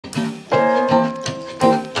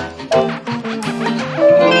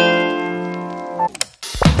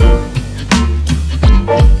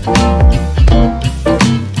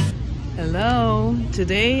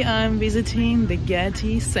visiting the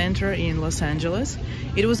Getty Center in Los Angeles.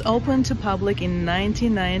 It was opened to public in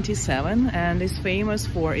 1997 and is famous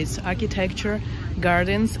for its architecture,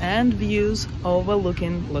 gardens and views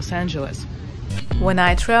overlooking Los Angeles. When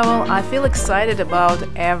I travel, I feel excited about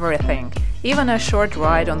everything. Even a short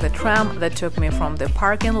ride on the tram that took me from the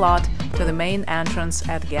parking lot to the main entrance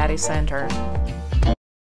at Getty Center.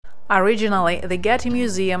 Originally, the Getty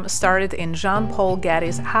Museum started in Jean Paul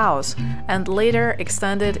Getty's house and later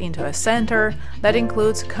extended into a center that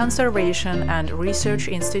includes Conservation and Research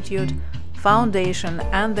Institute, Foundation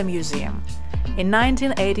and the museum. In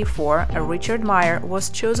 1984, Richard Meier was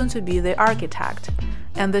chosen to be the architect,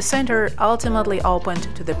 and the center ultimately opened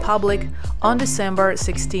to the public on December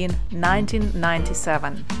 16,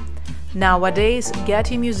 1997. Nowadays,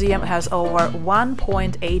 Getty Museum has over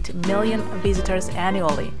 1.8 million visitors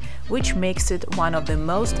annually, which makes it one of the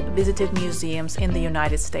most visited museums in the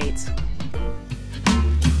United States.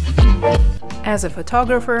 As a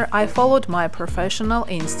photographer, I followed my professional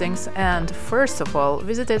instincts and, first of all,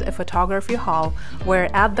 visited a photography hall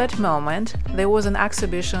where at that moment there was an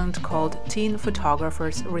exhibition called Teen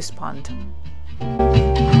Photographers Respond.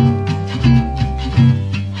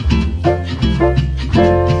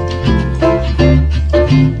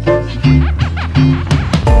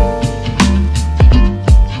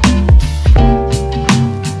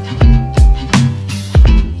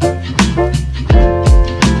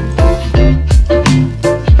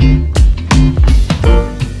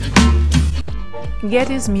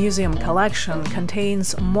 Getty's museum collection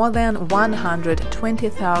contains more than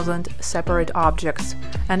 120,000 separate objects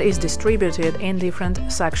and is distributed in different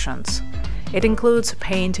sections. It includes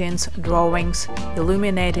paintings, drawings,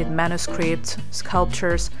 illuminated manuscripts,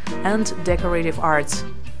 sculptures, and decorative arts.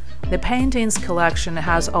 The paintings collection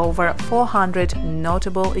has over 400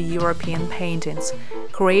 notable European paintings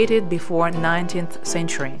created before 19th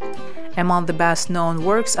century. Among the best-known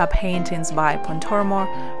works are paintings by Pontormo,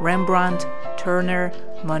 Rembrandt, Turner,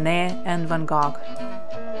 Monet, and Van Gogh.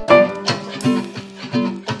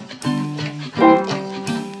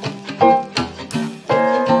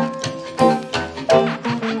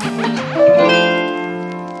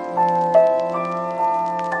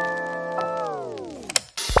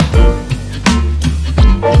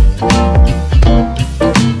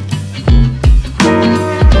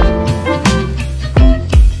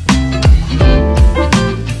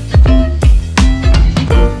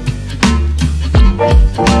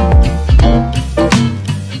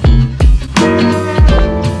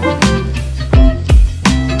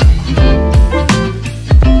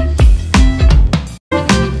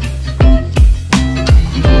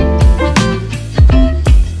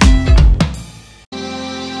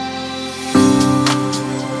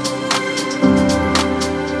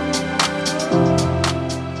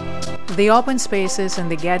 The open spaces in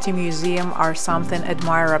the Getty Museum are something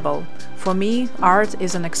admirable. For me, art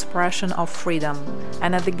is an expression of freedom,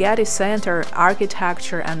 and at the Getty Center,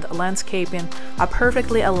 architecture and landscaping are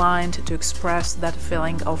perfectly aligned to express that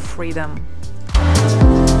feeling of freedom.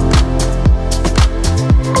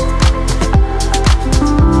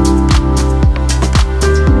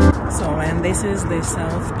 And this is the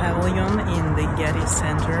South Pavilion in the Getty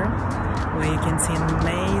Center, where you can see an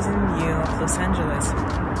amazing view of Los Angeles.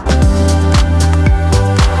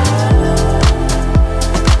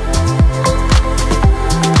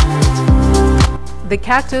 The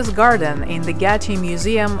Cactus Garden in the Getty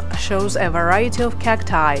Museum shows a variety of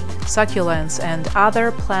cacti, succulents, and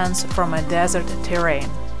other plants from a desert terrain.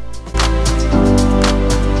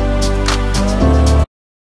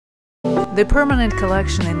 The permanent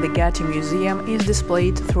collection in the Getty Museum is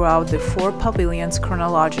displayed throughout the 4 pavilions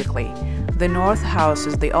chronologically. The north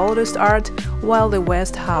houses the oldest art, while the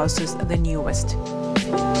west houses the newest.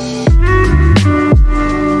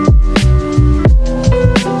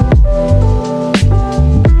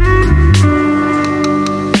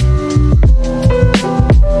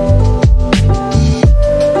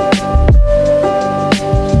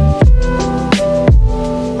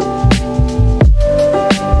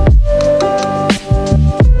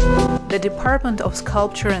 The Department of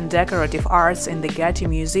Sculpture and Decorative Arts in the Getty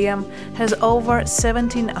Museum has over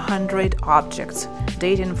 1,700 objects,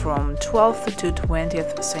 dating from 12th to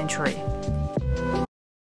 20th century.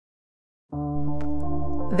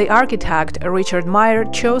 The architect Richard Meier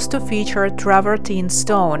chose to feature travertine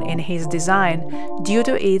stone in his design due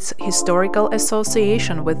to its historical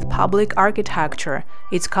association with public architecture,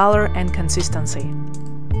 its color and consistency.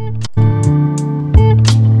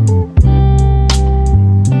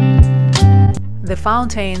 The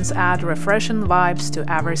fountains add refreshing vibes to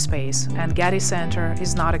every space, and Getty Center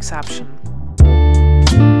is no exception.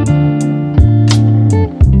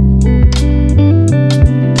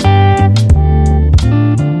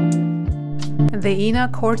 The inner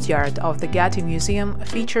courtyard of the Getty Museum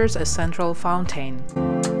features a central fountain.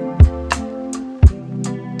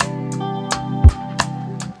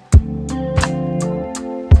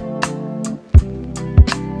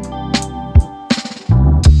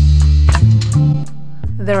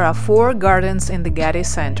 There are 4 gardens in the Getty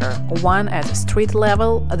Center, one at street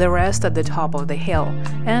level, the rest at the top of the hill,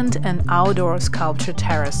 and an outdoor sculpture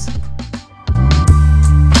terrace.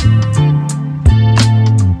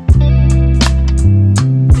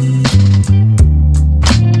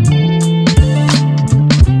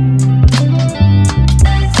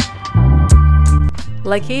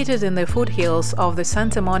 Located in the foothills of the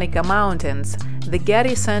Santa Monica Mountains, the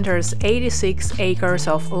Getty Center's 86 acres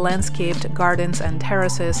of landscaped gardens and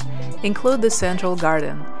terraces include the Central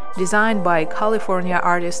Garden, designed by California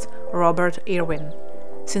artist Robert Irwin.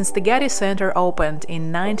 Since the Getty Center opened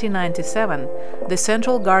in 1997, the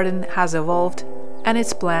Central Garden has evolved and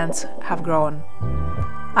its plants have grown.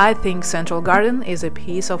 I think Central Garden is a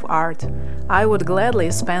piece of art. I would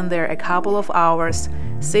gladly spend there a couple of hours,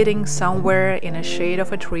 sitting somewhere in a shade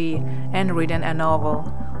of a tree and reading a novel,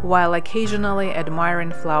 while occasionally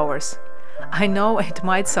admiring flowers. I know it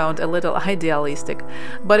might sound a little idealistic,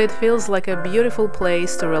 but it feels like a beautiful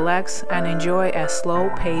place to relax and enjoy a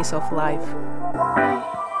slow pace of life.